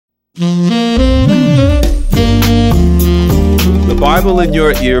Bible in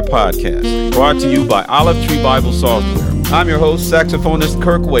Your Ear podcast, brought to you by Olive Tree Bible Software. I'm your host, saxophonist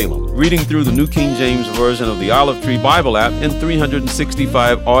Kirk Whalum, reading through the New King James Version of the Olive Tree Bible app in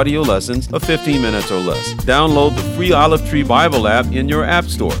 365 audio lessons of 15 minutes or less. Download the free Olive Tree Bible app in your app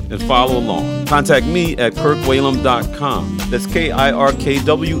store and follow along. Contact me at kirkwhalum.com. That's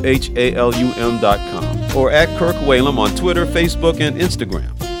KIRKWHALUM.com. Or at Kirk Whalum on Twitter, Facebook, and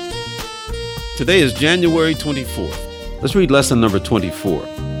Instagram. Today is January 24th. Let's read lesson number 24.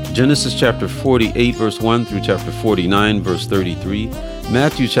 Genesis chapter 48, verse 1 through chapter 49, verse 33.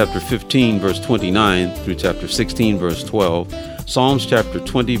 Matthew chapter 15, verse 29 through chapter 16, verse 12. Psalms chapter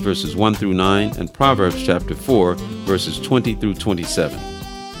 20, verses 1 through 9. And Proverbs chapter 4, verses 20 through 27.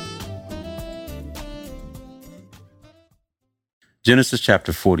 Genesis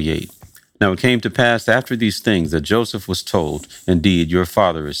chapter 48. Now it came to pass after these things that Joseph was told, Indeed, your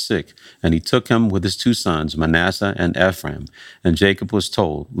father is sick. And he took him with his two sons, Manasseh and Ephraim. And Jacob was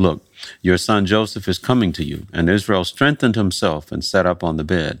told, Look, your son Joseph is coming to you. And Israel strengthened himself and sat up on the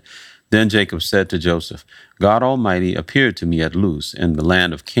bed. Then Jacob said to Joseph, God Almighty appeared to me at Luz in the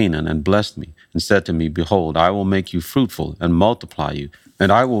land of Canaan and blessed me, and said to me, Behold, I will make you fruitful and multiply you,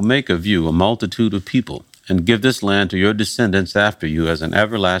 and I will make of you a multitude of people, and give this land to your descendants after you as an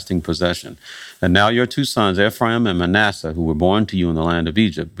everlasting possession. And now your two sons, Ephraim and Manasseh, who were born to you in the land of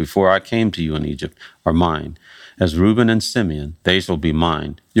Egypt, before I came to you in Egypt, are mine. As Reuben and Simeon, they shall be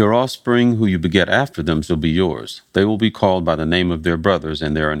mine. Your offspring, who you beget after them, shall be yours. They will be called by the name of their brothers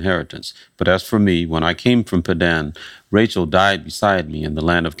and their inheritance. But as for me, when I came from Padan, Rachel died beside me in the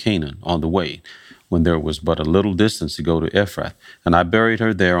land of Canaan on the way, when there was but a little distance to go to Ephrath, and I buried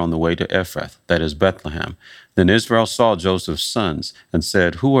her there on the way to Ephrath, that is Bethlehem. Then Israel saw Joseph's sons, and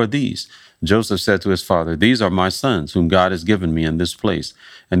said, Who are these? Joseph said to his father, These are my sons, whom God has given me in this place.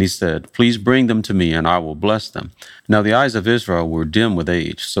 And he said, Please bring them to me, and I will bless them. Now the eyes of Israel were dim with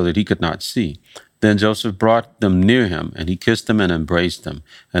age, so that he could not see. Then Joseph brought them near him, and he kissed them and embraced them.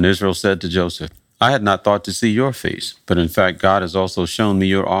 And Israel said to Joseph, I had not thought to see your face, but in fact God has also shown me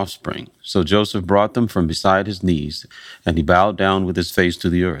your offspring. So Joseph brought them from beside his knees, and he bowed down with his face to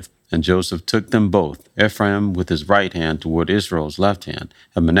the earth. And Joseph took them both, Ephraim with his right hand toward Israel's left hand,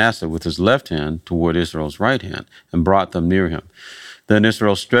 and Manasseh with his left hand toward Israel's right hand, and brought them near him. Then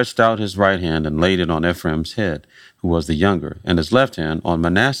Israel stretched out his right hand and laid it on Ephraim's head, who was the younger, and his left hand on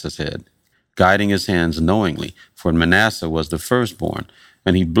Manasseh's head, guiding his hands knowingly, for Manasseh was the firstborn.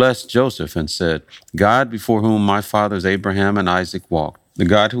 And he blessed Joseph and said, God before whom my fathers Abraham and Isaac walked, the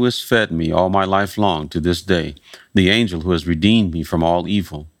God who has fed me all my life long to this day, the angel who has redeemed me from all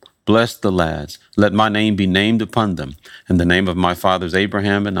evil, bless the lads. Let my name be named upon them, and the name of my fathers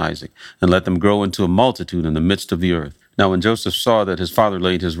Abraham and Isaac, and let them grow into a multitude in the midst of the earth. Now when Joseph saw that his father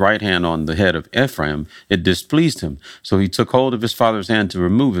laid his right hand on the head of Ephraim, it displeased him. So he took hold of his father's hand to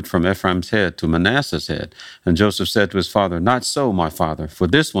remove it from Ephraim's head to Manasseh's head. And Joseph said to his father, Not so, my father, for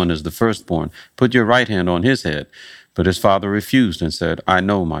this one is the firstborn. Put your right hand on his head. But his father refused and said, I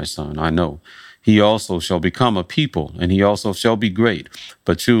know, my son, I know. He also shall become a people, and he also shall be great.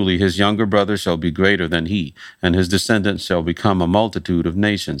 But truly his younger brother shall be greater than he, and his descendants shall become a multitude of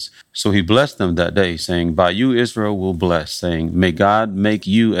nations. So he blessed them that day, saying, By you Israel will bless, saying, May God make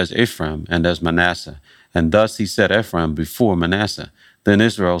you as Ephraim and as Manasseh. And thus he set Ephraim before Manasseh. Then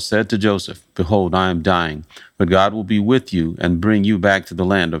Israel said to Joseph, Behold, I am dying, but God will be with you and bring you back to the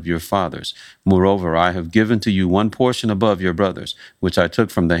land of your fathers. Moreover, I have given to you one portion above your brothers, which I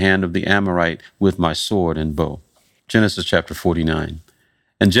took from the hand of the Amorite with my sword and bow. Genesis chapter 49.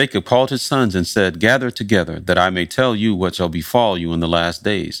 And Jacob called his sons and said, Gather together, that I may tell you what shall befall you in the last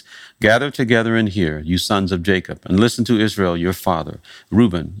days. Gather together and hear, you sons of Jacob, and listen to Israel your father.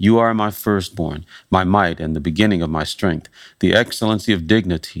 Reuben, you are my firstborn, my might and the beginning of my strength, the excellency of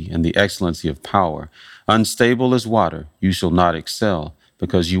dignity and the excellency of power. Unstable as water, you shall not excel,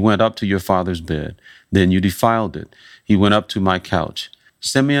 because you went up to your father's bed. Then you defiled it. He went up to my couch.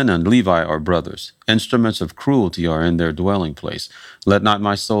 Simeon and Levi are brothers. Instruments of cruelty are in their dwelling place. Let not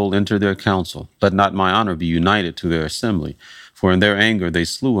my soul enter their council. Let not my honor be united to their assembly. For in their anger they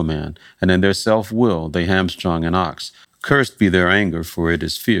slew a man, and in their self-will they hamstrung an ox. Cursed be their anger, for it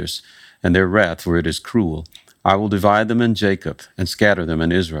is fierce, and their wrath, for it is cruel. I will divide them in Jacob, and scatter them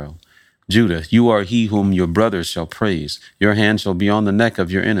in Israel. Judah, you are he whom your brothers shall praise. Your hand shall be on the neck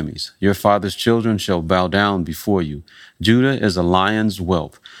of your enemies. Your father's children shall bow down before you. Judah is a lion's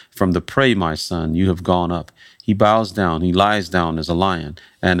whelp. From the prey, my son, you have gone up. He bows down, he lies down as a lion,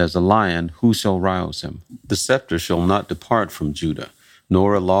 and as a lion, who shall rouse him? The scepter shall not depart from Judah,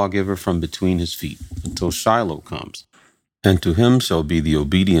 nor a lawgiver from between his feet, until Shiloh comes. And to him shall be the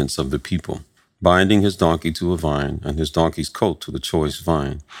obedience of the people. binding his donkey to a vine, and his donkey's coat to the choice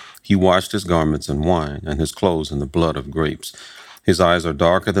vine. He washed his garments in wine, and his clothes in the blood of grapes. His eyes are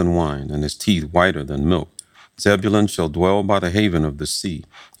darker than wine, and his teeth whiter than milk. Zebulun shall dwell by the haven of the sea.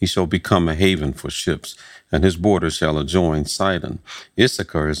 He shall become a haven for ships, and his borders shall adjoin Sidon.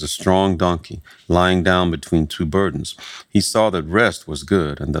 Issachar is a strong donkey, lying down between two burdens. He saw that rest was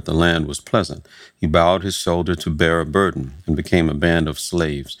good, and that the land was pleasant. He bowed his shoulder to bear a burden, and became a band of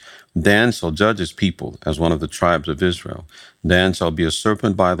slaves. Dan shall judge his people as one of the tribes of Israel. Dan shall be a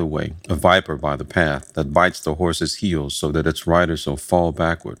serpent by the way, a viper by the path, that bites the horse's heels, so that its rider shall fall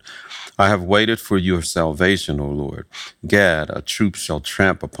backward. I have waited for your salvation, O Lord. Gad, a troop shall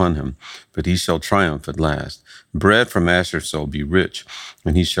tramp upon him, but he shall triumph at last. Bread from Asher shall be rich,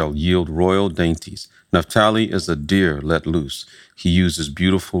 and he shall yield royal dainties. Naphtali is a deer let loose. He uses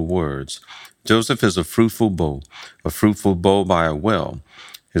beautiful words. Joseph is a fruitful bow by a well.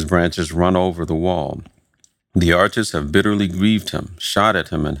 His branches run over the wall. The archers have bitterly grieved him, shot at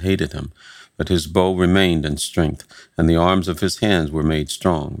him, and hated him. But his bow remained in strength, and the arms of his hands were made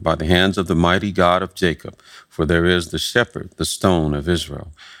strong, by the hands of the mighty God of Jacob. For there is the shepherd, the stone of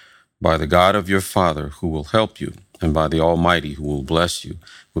Israel. By the God of your father, who will help you, and by the Almighty, who will bless you,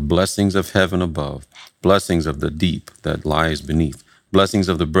 with blessings of heaven above, blessings of the deep that lies beneath, blessings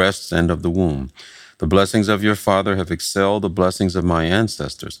of the breasts and of the womb. The blessings of your father have excelled the blessings of my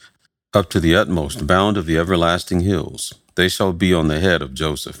ancestors, up to the utmost bound of the everlasting hills. They shall be on the head of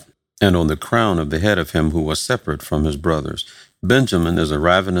Joseph, and on the crown of the head of him who was separate from his brothers. Benjamin is a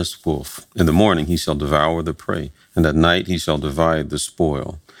ravenous wolf. In the morning he shall devour the prey, and at night he shall divide the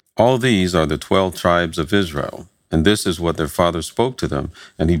spoil. All these are the 12 tribes of Israel, and this is what their father spoke to them,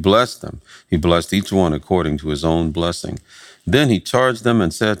 and he blessed them. He blessed each one according to his own blessing. Then he charged them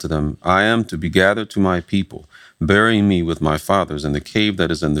and said to them, I am to be gathered to my people. Bury me with my fathers in the cave that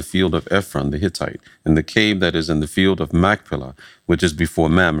is in the field of Ephron the Hittite, in the cave that is in the field of Machpelah, which is before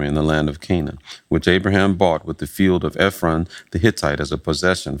Mamre in the land of Canaan, which Abraham bought with the field of Ephron the Hittite as a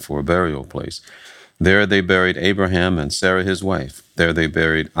possession for a burial place. There they buried Abraham and Sarah his wife. There they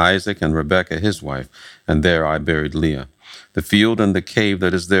buried Isaac and Rebekah his wife, and there I buried Leah. The field and the cave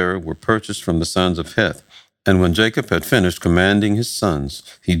that is there were purchased from the sons of Heth. And when Jacob had finished commanding his sons,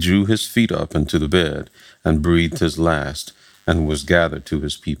 he drew his feet up into the bed, and breathed his last, and was gathered to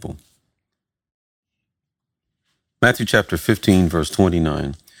his people. Matthew chapter 15, verse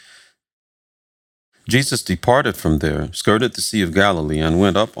 29. Jesus departed from there, skirted the Sea of Galilee, and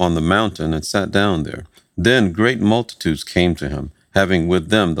went up on the mountain and sat down there. Then great multitudes came to him, having with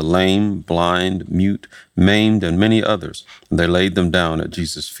them the lame, blind, mute, maimed, and many others. And they laid them down at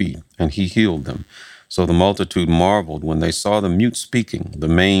Jesus' feet, and he healed them. So the multitude marveled when they saw the mute speaking, the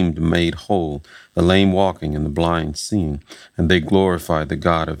maimed made whole, the lame walking, and the blind seeing, and they glorified the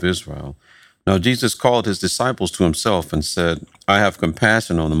God of Israel. Now Jesus called his disciples to himself and said, I have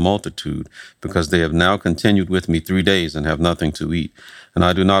compassion on the multitude, because they have now continued with me 3 days and have nothing to eat, and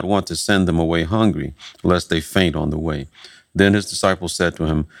I do not want to send them away hungry, lest they faint on the way. Then his disciples said to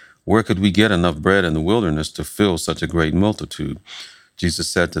him, Where could we get enough bread in the wilderness to fill such a great multitude? Jesus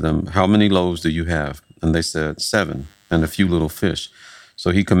said to them, How many loaves do you have? And they said, 7, and a few little fish. So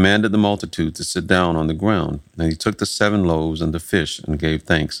he commanded the multitude to sit down on the ground. And he took the 7 loaves and the fish, and gave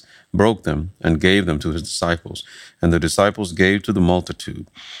thanks, broke them, and gave them to his disciples. And the disciples gave to the multitude.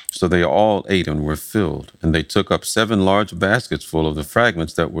 So they all ate and were filled. And they took up 7 large baskets full of the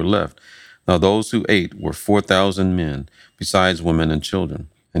fragments that were left. Now those who ate were 4,000 men, besides women and children.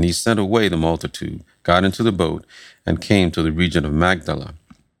 And he sent away the multitude, got into the boat, and came to the region of Magdala.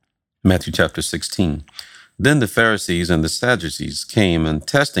 Matthew chapter 16. Then the Pharisees and the Sadducees came, and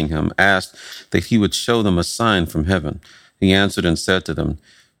testing him, asked that he would show them a sign from heaven. He answered and said to them,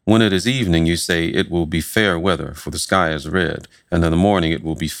 When it is evening, you say, It will be fair weather, for the sky is red. And in the morning it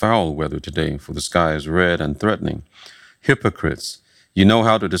will be foul weather today, for the sky is red and threatening. Hypocrites, you know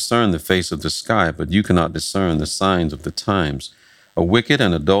how to discern the face of the sky, but you cannot discern the signs of the times. A wicked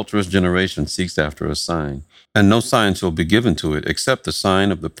and adulterous generation seeks after a sign, and no sign shall be given to it except the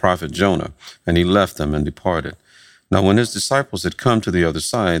sign of the prophet Jonah. And he left them and departed. Now when his disciples had come to the other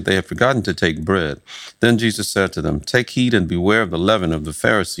side, they had forgotten to take bread. Then Jesus said to them, Take heed and beware of the leaven of the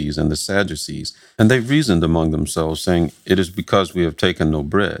Pharisees and the Sadducees. And they reasoned among themselves, saying, It is because we have taken no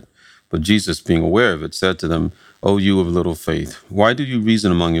bread. But Jesus, being aware of it, said to them, O you of little faith, why do you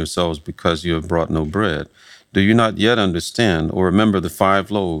reason among yourselves because you have brought no bread? Do you not yet understand or remember the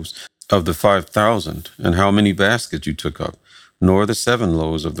 5 loaves of the 5,000, and how many baskets you took up? Nor the 7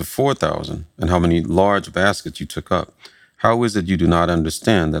 loaves of the 4,000, and how many large baskets you took up? How is it you do not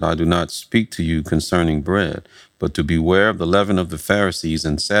understand that I do not speak to you concerning bread, but to beware of the leaven of the Pharisees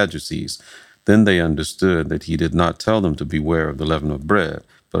and Sadducees? Then they understood that he did not tell them to beware of the leaven of bread,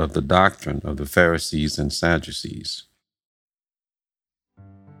 but of the doctrine of the Pharisees and Sadducees.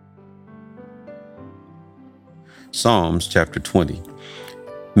 Psalms chapter 20.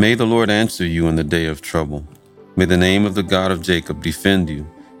 May the Lord answer you in the day of trouble. May the name of the God of Jacob defend you.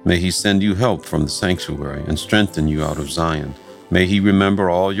 May he send you help from the sanctuary and strengthen you out of Zion. May he remember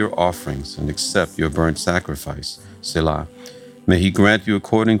all your offerings and accept your burnt sacrifice. Selah. May he grant you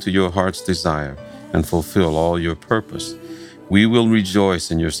according to your heart's desire and fulfill all your purpose. We will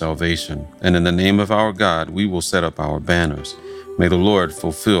rejoice in your salvation, and in the name of our God we will set up our banners. May the Lord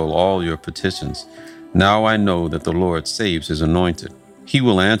fulfill all your petitions. Now I know that the Lord saves his anointed. He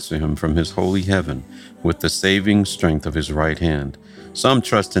will answer him from his holy heaven with the saving strength of his right hand. Some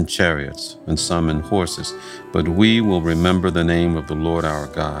trust in chariots and some in horses, but we will remember the name of the Lord our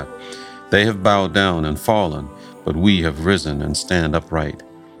God. They have bowed down and fallen, but we have risen and stand upright.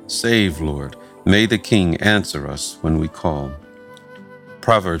 Save, Lord. May the King answer us when we call.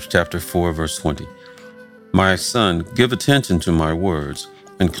 Proverbs chapter 4, verse 20. My son, give attention to my words.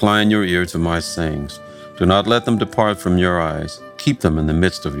 Incline your ear to my sayings. Do not let them depart from your eyes. Keep them in the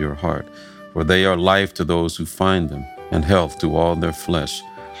midst of your heart, for they are life to those who find them, and health to all their flesh.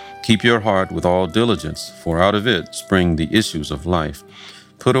 Keep your heart with all diligence, for out of it spring the issues of life.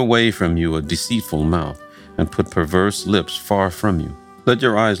 Put away from you a deceitful mouth, and put perverse lips far from you. Let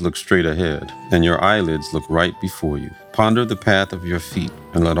your eyes look straight ahead, and your eyelids look right before you. Ponder the path of your feet,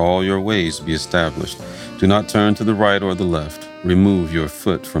 and let all your ways be established. Do not turn to the right or the left. Remove your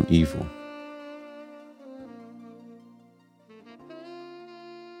foot from evil.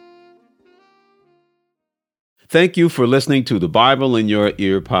 Thank you for listening to the Bible in Your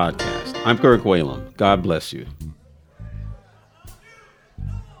Ear podcast. I'm Kirk Whalum. God bless you.